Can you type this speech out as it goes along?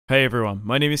Hey everyone,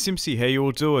 my name is Simpzy. How you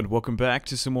all doing? Welcome back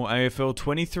to some more AFL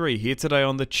 23. Here today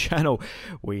on the channel,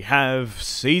 we have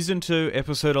Season 2,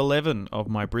 Episode 11 of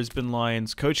my Brisbane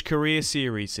Lions Coach Career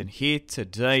Series. And here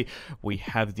today, we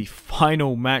have the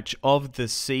final match of the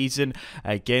season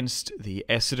against the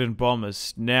Essendon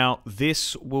Bombers. Now,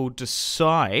 this will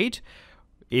decide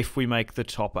if we make the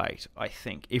top 8, I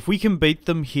think. If we can beat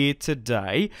them here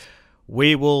today,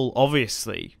 we will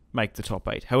obviously make the top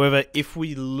 8. However, if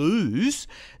we lose,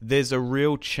 there's a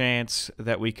real chance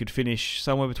that we could finish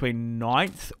somewhere between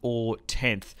 9th or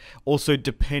 10th, also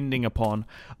depending upon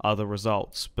other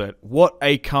results. But what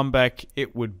a comeback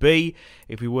it would be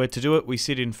if we were to do it. We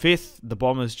sit in 5th, the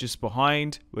Bombers just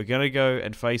behind. We're going to go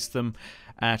and face them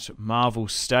at Marvel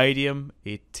Stadium.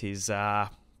 It is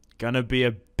going to be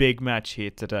a big match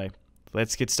here today.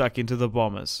 Let's get stuck into the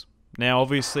Bombers. Now,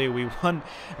 obviously, we won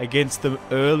against them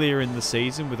earlier in the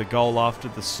season with a goal after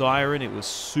the siren. It was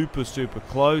super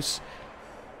close.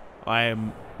 I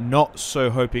am not so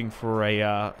hoping for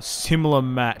a similar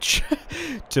match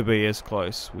to be as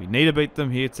close. We need to beat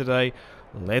them here today.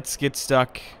 Let's get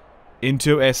stuck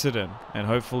into Essendon and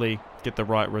hopefully get the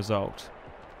right result.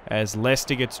 As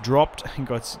Leicester gets dropped and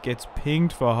gets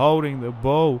pinged for holding the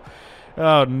ball.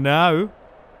 Oh, no.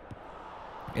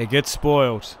 It gets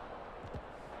spoiled.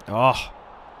 Oh,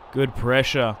 good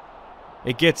pressure.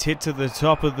 It gets hit to the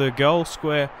top of the goal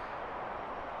square.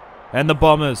 And the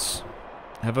Bombers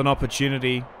have an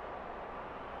opportunity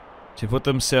to put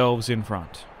themselves in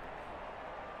front.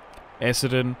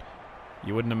 Essendon,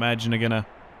 you wouldn't imagine are going to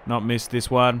not miss this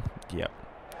one. Yep.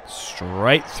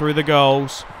 Straight through the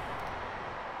goals.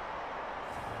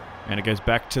 And it goes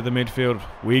back to the midfield.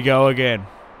 We go again.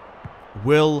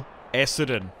 Will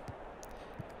Essendon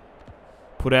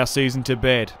put our season to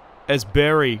bed as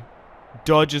Berry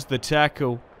dodges the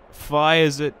tackle,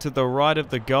 fires it to the right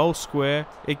of the goal square.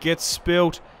 It gets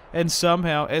spilt, and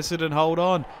somehow Essendon hold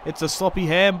on. It's a sloppy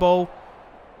handball.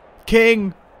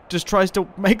 King just tries to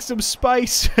make some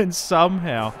space, and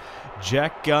somehow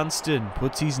Jack Gunston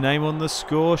puts his name on the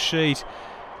score sheet.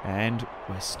 And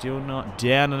we're still not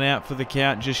down and out for the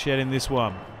count just yet in this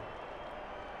one.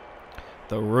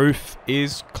 The roof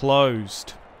is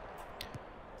closed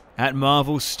at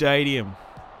Marvel Stadium.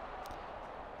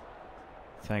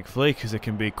 Thankfully, because it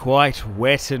can be quite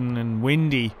wet and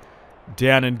windy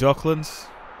down in Docklands.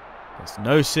 There's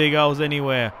no seagulls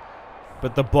anywhere,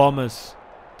 but the Bombers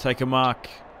take a mark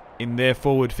in their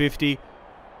forward 50,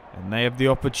 and they have the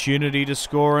opportunity to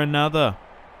score another.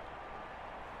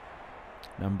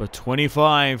 Number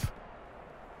 25,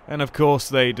 and of course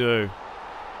they do.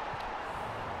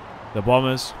 The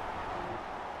Bombers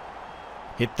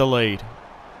hit the lead.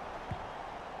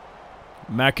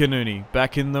 McInerney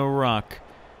back in the ruck.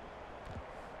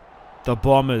 The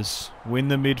Bombers win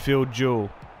the midfield duel.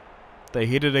 They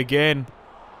hit it again.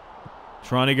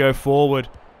 Trying to go forward.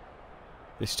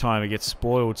 This time it gets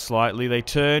spoiled slightly. They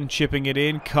turn, chipping it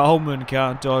in. Coleman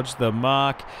can't dodge the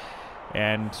mark.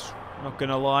 And, not going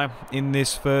to lie, in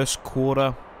this first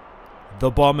quarter, the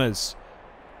Bombers,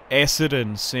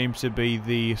 Essendon seem to be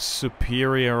the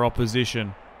superior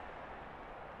opposition.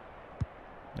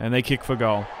 And they kick for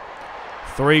goal.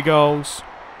 3 goals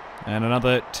and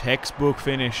another textbook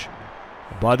finish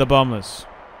by the Bombers.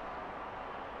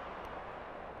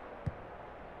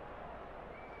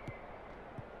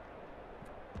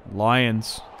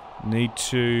 Lions need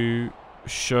to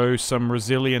show some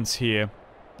resilience here.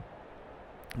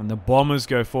 And the Bombers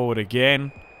go forward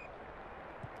again.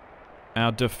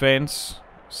 Our defense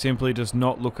simply does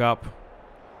not look up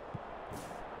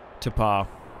to par.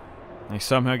 They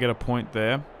somehow get a point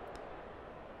there.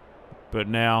 But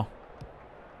now,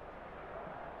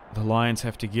 the Lions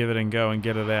have to give it and go and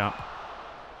get it out.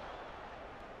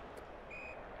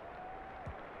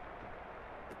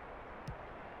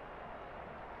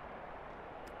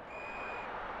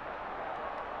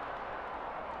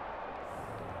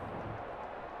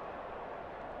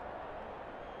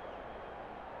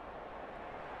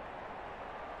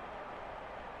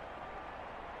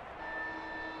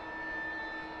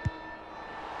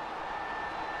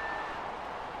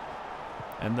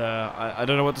 And I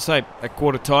don't know what to say. At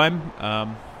quarter time,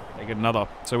 they get another.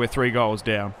 So we're 3 goals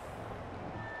down.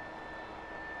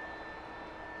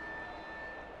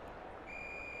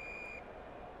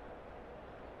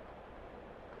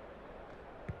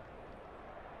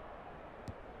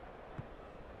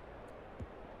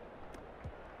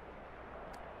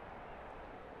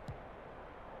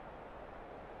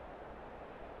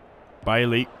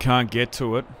 Bailey can't get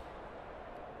to it.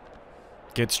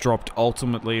 Gets dropped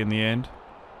ultimately in the end.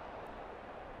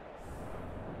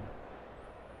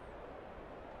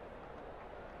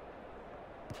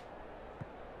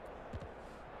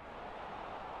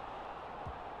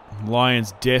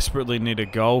 Lions desperately need a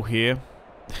goal here.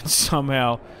 And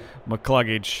somehow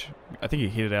McCluggage, I think he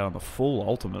hit it out on the full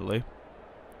ultimately.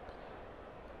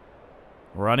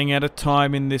 Running out of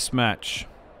time in this match.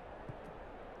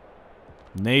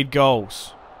 Need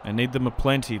goals. And need them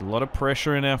aplenty. A lot of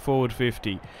pressure in our forward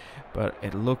 50. But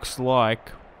it looks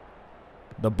like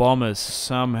the Bombers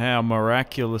somehow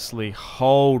miraculously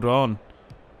hold on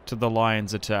to the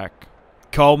Lions' attack.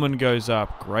 Coleman goes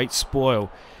up. Great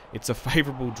spoil. It's a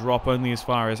favourable drop only as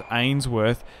far as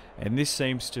Ainsworth. And this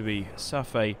seems to be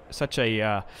such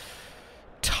a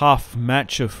tough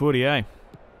match of footy, eh?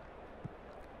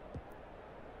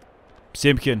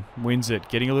 Simpkin wins it.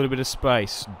 Getting a little bit of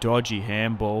space. Dodgy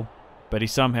handball. But he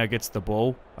somehow gets the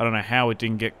ball. I don't know how it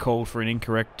didn't get called for an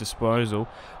incorrect disposal.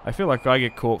 I feel like I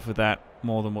get caught for that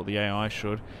more than what the AI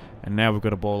should. And now we've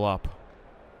got a ball up.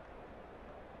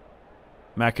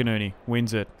 McInerney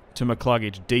wins it to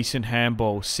McCluggage. Decent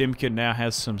handball. Simpkin now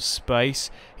has some space.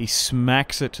 He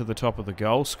smacks it to the top of the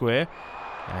goal square.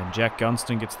 And Jack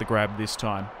Gunston gets the grab this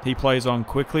time. He plays on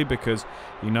quickly because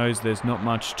he knows there's not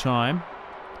much time.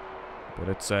 But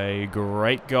it's a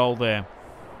great goal there.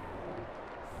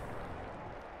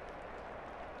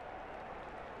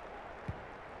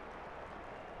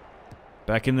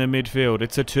 Back in the midfield,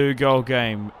 it's a 2-goal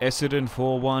game. Essendon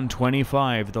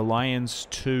 4-1-25. The Lions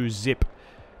 2-zip.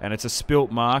 And it's a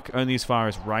spilt mark, only as far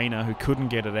as Rayner, who couldn't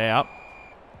get it out.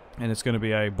 And it's going to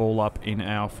be a ball up in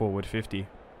our forward 50.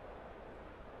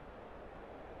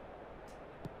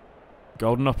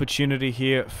 Golden opportunity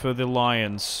here for the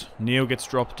Lions. Neil gets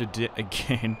dropped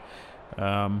again.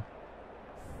 The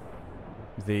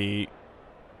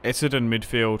Essendon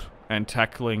midfield and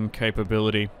tackling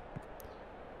capability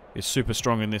is super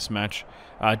strong in this match.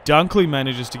 Dunkley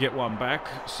manages to get one back,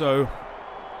 so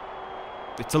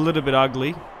it's a little bit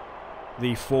ugly,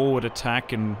 the forward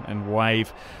attack and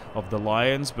wave of the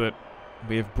Lions, but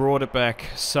we have brought it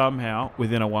back somehow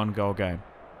within a 1-goal game.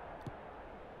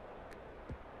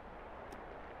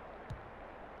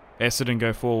 Essendon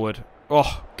go forward.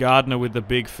 Oh, Gardner with the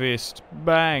big fist.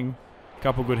 Bang!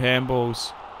 Couple good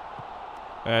handballs.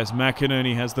 As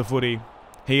McInerney has the footy.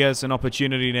 He has an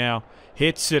opportunity now.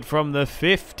 Hits it from the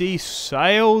 50.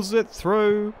 Sails it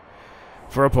through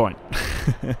for a point.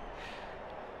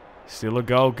 Still a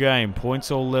goal game. Points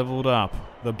all leveled up.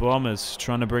 The Bombers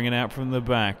trying to bring it out from the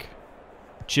back.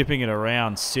 Chipping it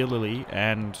around sillily.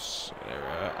 And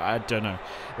I don't know.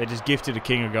 They just gifted a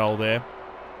king a goal there.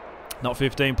 Not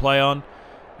 15 play on.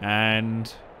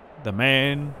 And the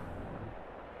man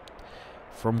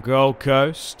from Gold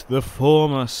Coast, the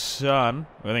former son,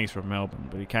 I think he's from Melbourne,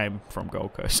 but he came from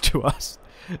Gold Coast to us.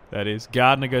 That is.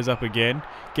 Gardner goes up again,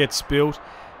 gets spilt,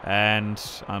 and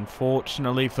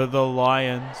unfortunately for the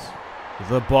Lions,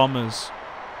 the Bombers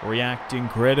react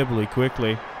incredibly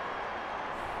quickly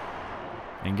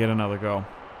and get another goal.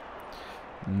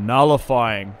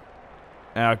 Nullifying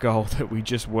our goal that we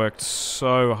just worked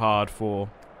so hard for.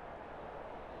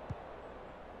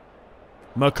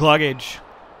 McCluggage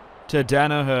to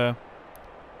Danaher.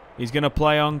 He's going to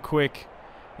play on quick.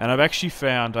 And I've actually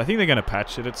found, I think they're going to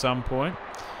patch it at some point.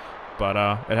 But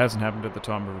it hasn't happened at the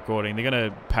time of recording. They're going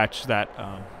to patch that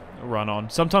run on.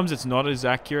 Sometimes it's not as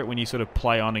accurate when you sort of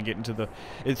play on and get into the...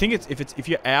 I think it's if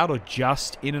you're out or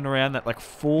just in and around that like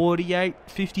 48,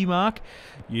 50 mark,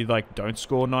 you like don't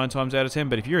score 9 times out of 10.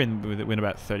 But if you're in within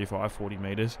about 35, 40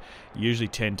 meters, you usually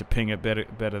tend to ping it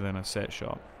better than a set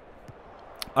shot.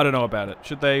 I don't know about it.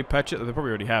 Should they patch it? They probably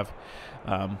already have.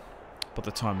 By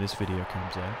the time this video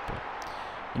comes out, but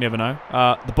you never know.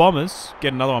 The Bombers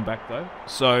get another one back though,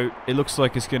 so it looks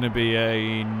like it's going to be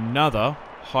another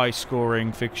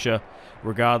high-scoring fixture,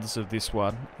 regardless of this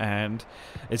one, and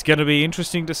it's going to be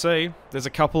interesting to see. There's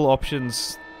a couple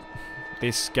options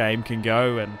this game can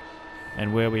go,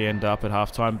 and where we end up at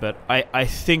halftime. But I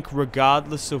think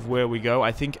regardless of where we go,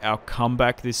 I think our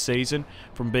comeback this season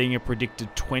from being a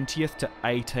predicted 20th to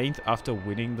 18th after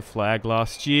winning the flag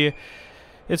last year,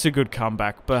 it's a good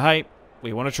comeback. But hey,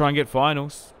 we want to try and get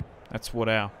finals. That's what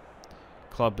our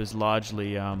club is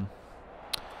largely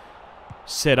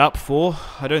set up for.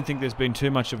 I don't think there's been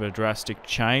too much of a drastic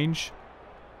change.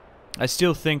 I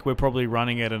still think we're probably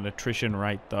running at an attrition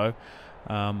rate though.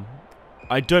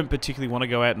 I don't particularly want to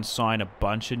go out and sign a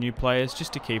bunch of new players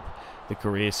just to keep the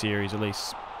career series at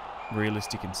least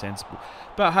realistic and sensible.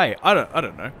 But hey, I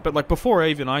don't know. But like before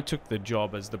even I took the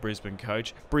job as the Brisbane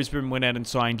coach, Brisbane went out and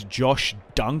signed Josh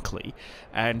Dunkley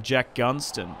and Jack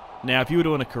Gunston. Now, if you were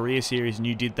doing a career series and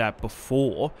you did that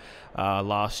before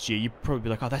last year, you'd probably be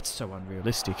like, oh, that's so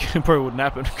unrealistic. It probably wouldn't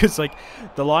happen because like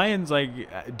the Lions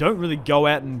like don't really go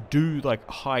out and do like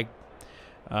high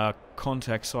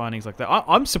contact signings like that.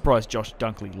 I'm surprised Josh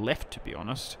Dunkley left, to be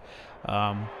honest.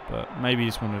 But maybe he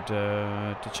just wanted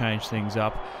to change things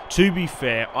up. To be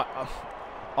fair,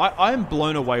 I am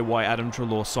blown away why Adam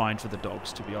Treloar signed for the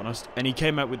Dogs, to be honest. And he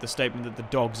came out with the statement that the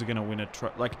Dogs are going to win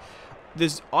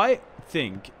I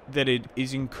think that it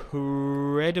is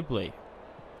incredibly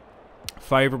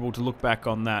favourable to look back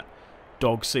on that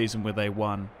Dog season where they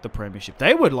won the premiership.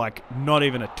 They were not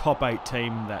even a top 8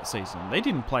 team that season. They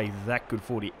didn't play that good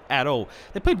footy at all.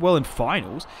 They played well in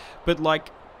finals, but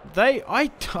I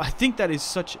think that is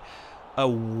such a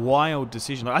wild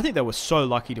decision. I think they were so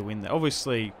lucky to win that.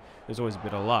 Obviously, there's always a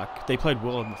bit of luck. They played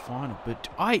well in the final, but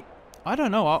I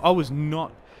don't know.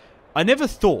 I never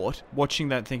thought watching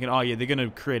that thinking, oh yeah, they're going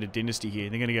to create a dynasty here.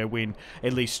 They're going to go win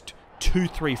at least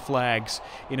 2-3 flags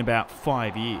in about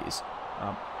 5 years.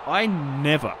 I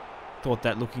never thought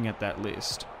that looking at that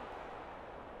list.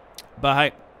 But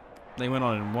hey, they went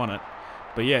on and won it.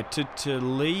 But yeah, to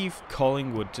leave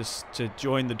Collingwood to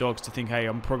join the Dogs to think, hey,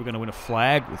 I'm probably going to win a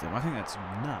flag with them, I think that's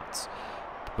nuts.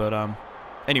 But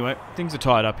anyway, things are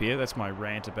tied up here. That's my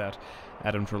rant about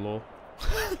Adam Treloar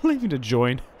leaving to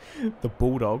join the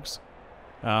Bulldogs.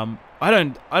 I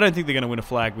don't think they're going to win a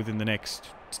flag within the next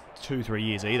 2-3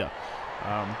 years either.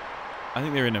 I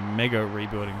think they're in a mega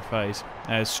rebuilding phase.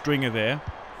 As Stringer there,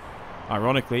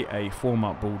 ironically, a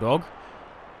former Bulldog.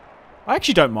 I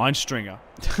actually don't mind Stringer.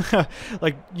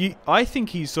 I think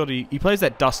he plays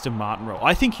that Dustin Martin role.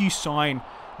 I think you sign.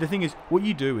 The thing is, what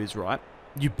you do is, right,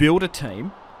 you build a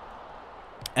team,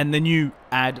 and then you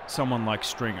add someone like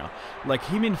Stringer. Like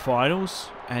him in finals,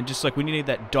 and just when you need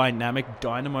that dynamic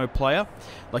dynamo player,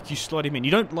 you slot him in.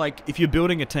 You don't, if you're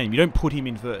building a team, you don't put him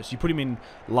in first. You put him in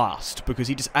last, because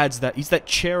he just adds that. He's that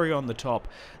cherry on the top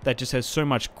that just has so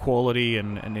much quality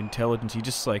and intelligence. He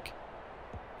just,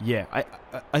 yeah,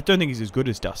 I don't think he's as good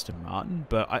as Dustin Martin,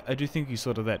 but I do think he's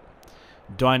sort of that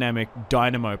dynamic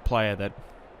dynamo player that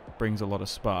brings a lot of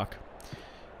spark.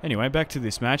 Anyway, back to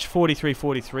this match.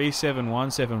 43-43,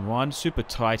 7-1, 7-1. Super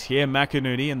tight here.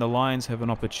 McInerney and the Lions have an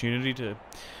opportunity to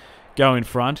go in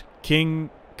front.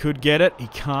 King could get it. He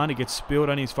can't. He gets spilled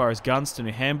only as far as Gunston,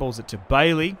 who handballs it to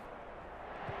Bailey.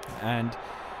 And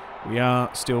we are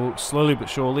still slowly but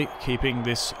surely keeping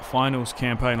this finals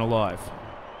campaign alive.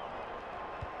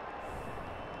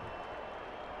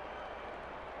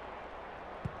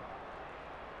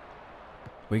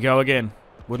 We go again.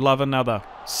 Would love another.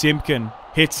 Simpkin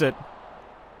hits it.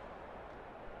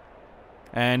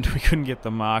 And we couldn't get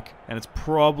the mark. And it's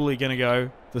probably going to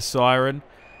go the siren.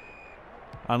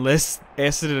 Unless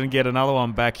Essendon get another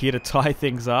one back here to tie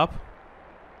things up.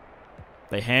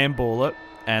 They handball it.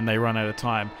 And they run out of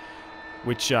time.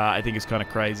 Which I think is kind of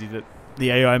crazy that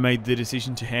the AI made the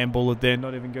decision to handball it there.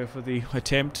 Not even go for the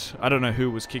attempt. I don't know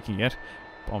who was kicking it.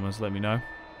 Bombers, let me know.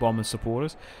 Bombers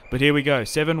supporters. But here we go.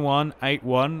 7-1,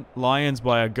 8-1. Lions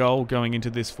by a goal going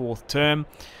into this fourth term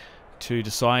to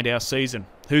decide our season.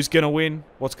 Who's going to win?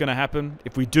 What's going to happen?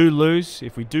 If we do lose,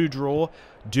 if we do draw,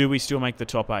 do we still make the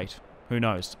top 8? Who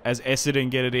knows? As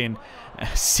Essendon get it in,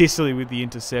 Sicily with the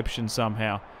interception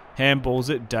somehow.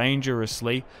 Handballs it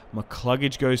dangerously.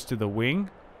 McCluggage goes to the wing.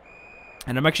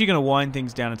 And I'm actually going to wind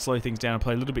things down and slow things down and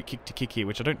play a little bit kick to kick here,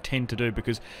 which I don't tend to do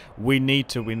because we need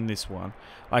to win this one.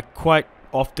 I quite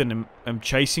often am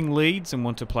chasing leads and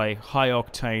want to play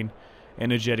high-octane,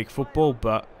 energetic football,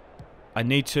 but I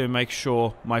need to make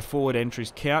sure my forward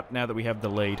entries count now that we have the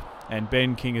lead. And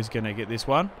Ben King is going to get this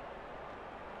one.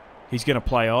 He's going to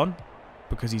play on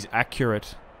because he's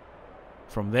accurate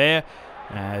from there,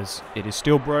 as it is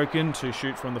still broken to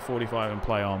shoot from the 45 and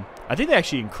play on. I think they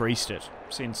actually increased it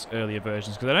since earlier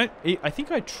versions, because I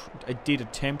think I did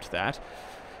attempt that,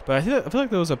 but I feel like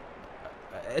there was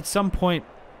at some point,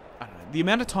 I don't know, the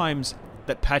amount of times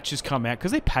that patches come out,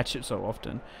 because they patch it so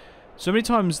often, so many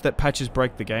times that patches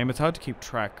break the game, it's hard to keep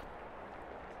track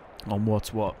on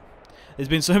what's what. There's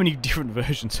been so many different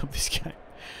versions of this game.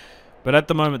 But at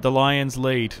the moment, the Lions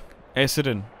lead.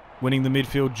 Essendon winning the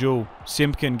midfield duel.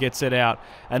 Simpkin gets it out.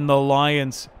 And the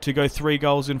Lions to go 3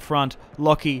 goals in front.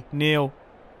 Lockie, Neal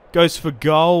goes for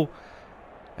goal.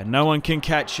 And no one can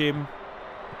catch him.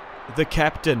 The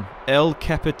captain, El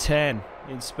Capitan,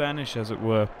 in Spanish as it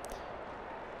were.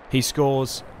 He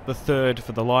scores the 3rd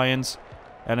for the Lions.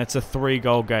 And it's a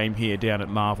 3-goal game here down at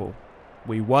Marvel.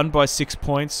 We won by 6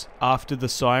 points after the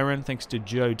siren, thanks to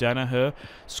Joe Danaher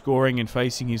scoring and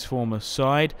facing his former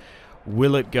side.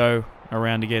 Will it go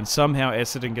around again? Somehow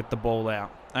Essendon get the ball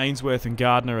out. Ainsworth and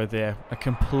Gardner are there. A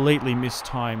completely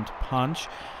mistimed punch.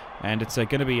 And it's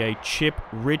going to be a chip.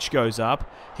 Rich goes up.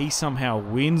 He somehow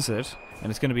wins it.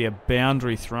 And it's going to be a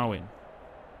boundary throw-in.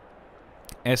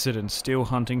 Essendon still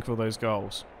hunting for those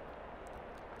goals.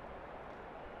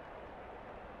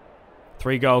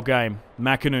 3-goal game.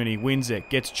 McInerney wins it,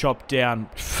 gets chopped down,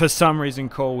 for some reason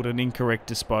called an incorrect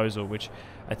disposal, which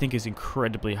I think is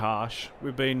incredibly harsh.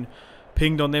 We've been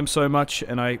pinged on them so much,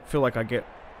 and I feel like I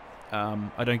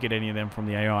don't get any of them from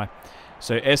the AI.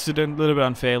 So Essendon, a little bit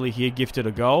unfairly here, gifted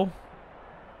a goal.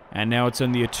 And now it's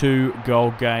only a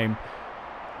 2-goal game.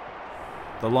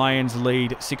 The Lions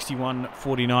lead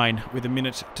 61-49 with a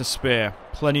minute to spare.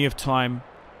 Plenty of time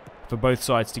for both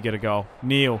sides to get a goal.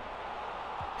 Neil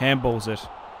handballs it.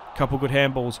 Couple good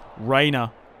handballs.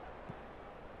 Rayner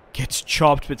gets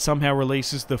chopped but somehow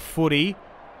releases the footy.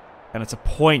 And it's a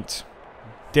point.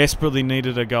 Desperately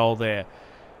needed a goal there.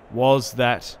 Was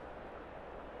that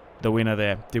the winner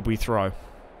there? Did we throw?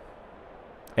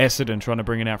 Essendon trying to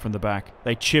bring it out from the back.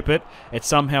 They chip it. It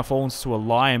somehow falls to a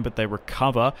Lion, but they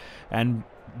recover. And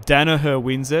Danaher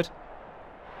wins it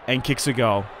and kicks a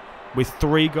goal. With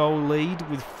 3-goal lead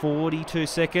with 42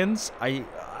 seconds, I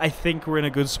think we're in a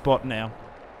good spot now.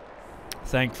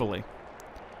 Thankfully.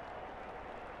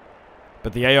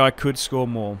 But the AI could score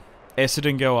more.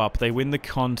 Essendon go up. They win the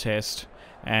contest.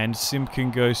 And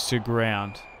Simpkin goes to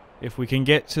ground. If we can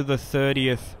get to the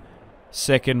 30th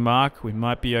second mark, we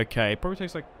might be okay. It probably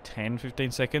takes like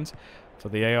 10-15 seconds for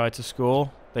the AI to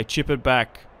score. They chip it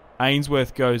back.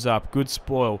 Ainsworth goes up. Good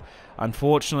spoil.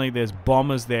 Unfortunately, there's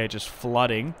Bombers there just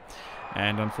flooding.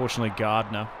 And unfortunately,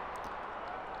 Gardner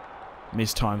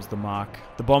mistimes the mark.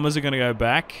 The Bombers are going to go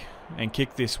back and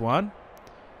kick this one.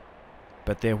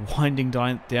 But they're winding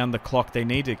down the clock. They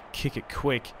need to kick it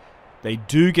quick. They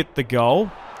do get the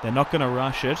goal. They're not going to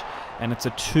rush it. And it's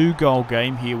a 2-goal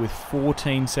game here with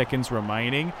 14 seconds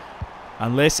remaining.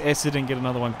 Unless Essendon get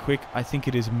another one quick, I think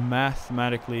it is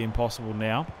mathematically impossible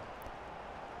now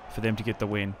for them to get the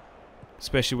win.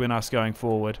 Especially when us going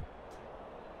forward.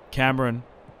 Cameron,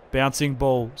 bouncing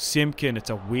ball. Simpkin, it's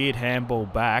a weird handball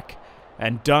back.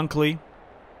 And Dunkley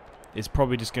is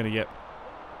probably just going to get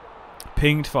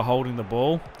pinged for holding the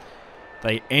ball.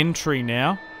 They entry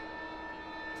now.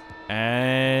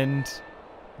 And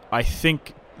I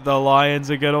think the Lions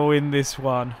are going to win this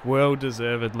one. Well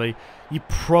deservedly. You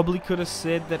probably could have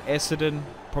said that Essendon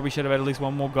probably should have had at least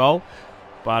one more goal.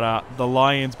 But the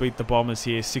Lions beat the Bombers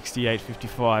here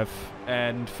 68-55.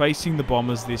 And facing the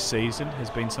Bombers this season has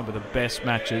been some of the best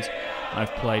matches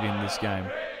I've played in this game.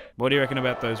 What do you reckon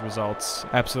about those results?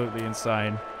 Absolutely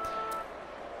insane.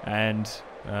 And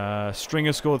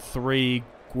Stringer scored 3.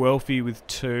 Guelphy with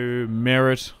 2.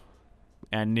 Merritt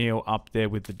and Neil up there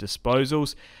with the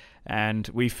disposals. And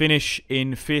we finish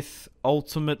in 5th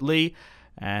ultimately.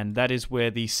 And that is where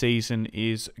the season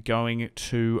is going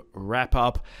to wrap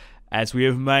up, as we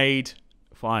have made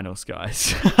finals,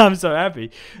 guys. I'm so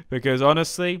happy. Because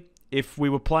honestly, if we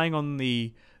were playing on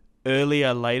the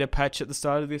later patch at the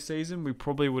start of this season, we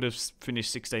probably would have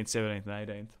finished 16th, 17th, and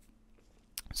 18th.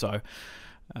 So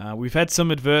we've had some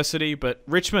adversity, but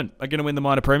Richmond are going to win the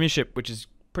minor premiership, which is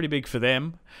pretty big for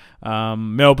them.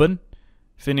 Melbourne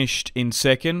finished in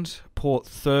 2nd. Port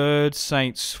 3rd.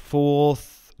 Saints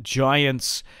 4th.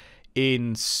 Giants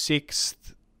in 6th.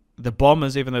 The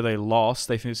Bombers, even though they lost,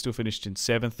 they still finished in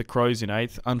 7th. The Crows in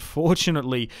 8th.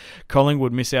 Unfortunately,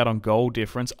 Collingwood miss out on goal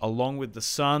difference, along with the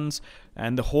Suns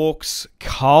and the Hawks.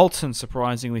 Carlton,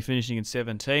 surprisingly, finishing in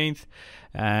 17th.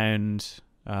 And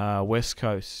West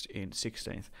Coast in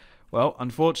 16th. Well,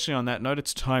 unfortunately, on that note,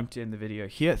 it's time to end the video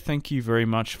here. Thank you very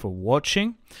much for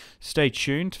watching. Stay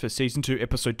tuned for Season 2,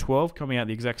 Episode 12, coming out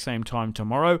the exact same time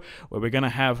tomorrow, where we're going to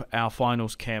have our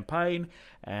finals campaign.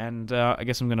 And I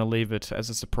guess I'm going to leave it as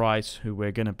a surprise who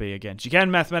we're going to be against. You can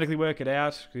mathematically work it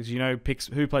out, because you know picks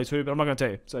who plays who, but I'm not going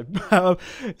to tell you. So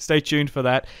stay tuned for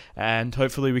that, and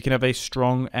hopefully we can have a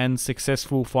strong and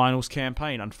successful finals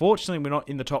campaign. Unfortunately, we're not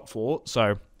in the top 4,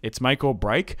 so it's make or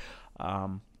break.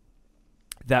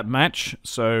 That match,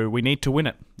 so we need to win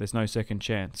it. There's no second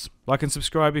chance. Like and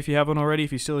subscribe if you haven't already,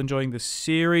 if you're still enjoying the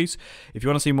series. If you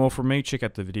want to see more from me, check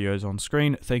out the videos on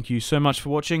screen. Thank you so much for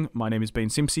watching. My name has been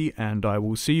Simpzy, and I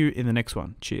will see you in the next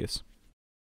one. Cheers.